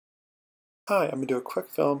Hi, I'm going to do a quick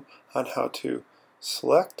film on how to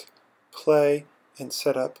select, play, and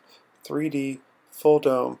set up 3D full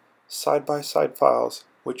dome side-by-side files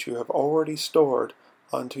which you have already stored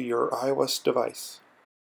onto your iOS device.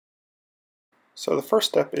 So the first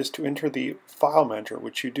step is to enter the file manager,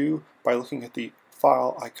 which you do by looking at the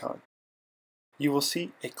file icon. You will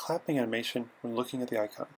see a clapping animation when looking at the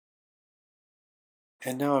icon.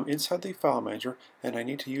 And now I'm inside the file manager and I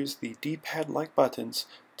need to use the D-pad-like buttons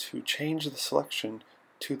to change the selection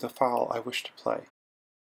to the file I wish to play.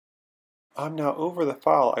 I'm now over the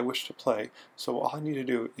file I wish to play, so all I need to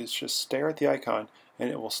do is just stare at the icon and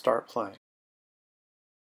it will start playing.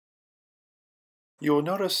 You will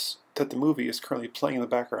notice that the movie is currently playing in the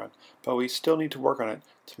background, but we still need to work on it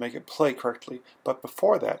to make it play correctly. But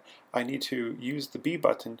before that, I need to use the B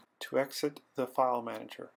button to exit the file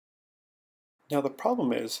manager. Now the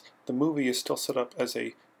problem is the movie is still set up as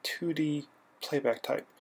a 2D playback type.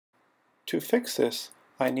 To fix this,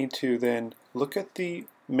 I need to then look at the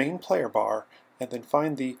main player bar and then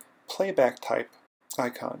find the Playback Type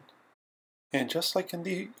icon. And just like in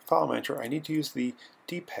the file manager, I need to use the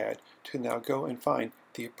D-pad to now go and find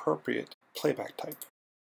the appropriate playback type.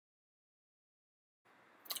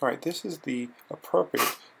 Alright, this is the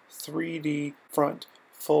appropriate 3D front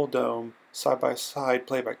full dome side-by-side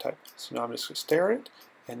playback type. So now I'm just going to stare at it,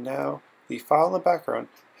 and now the file in the background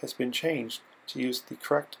has been changed to use the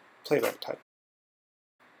correct playback type.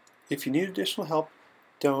 If you need additional help,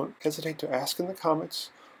 don't hesitate to ask in the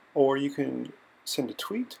comments, or you can send a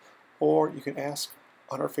tweet, or you can ask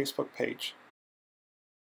on our Facebook page.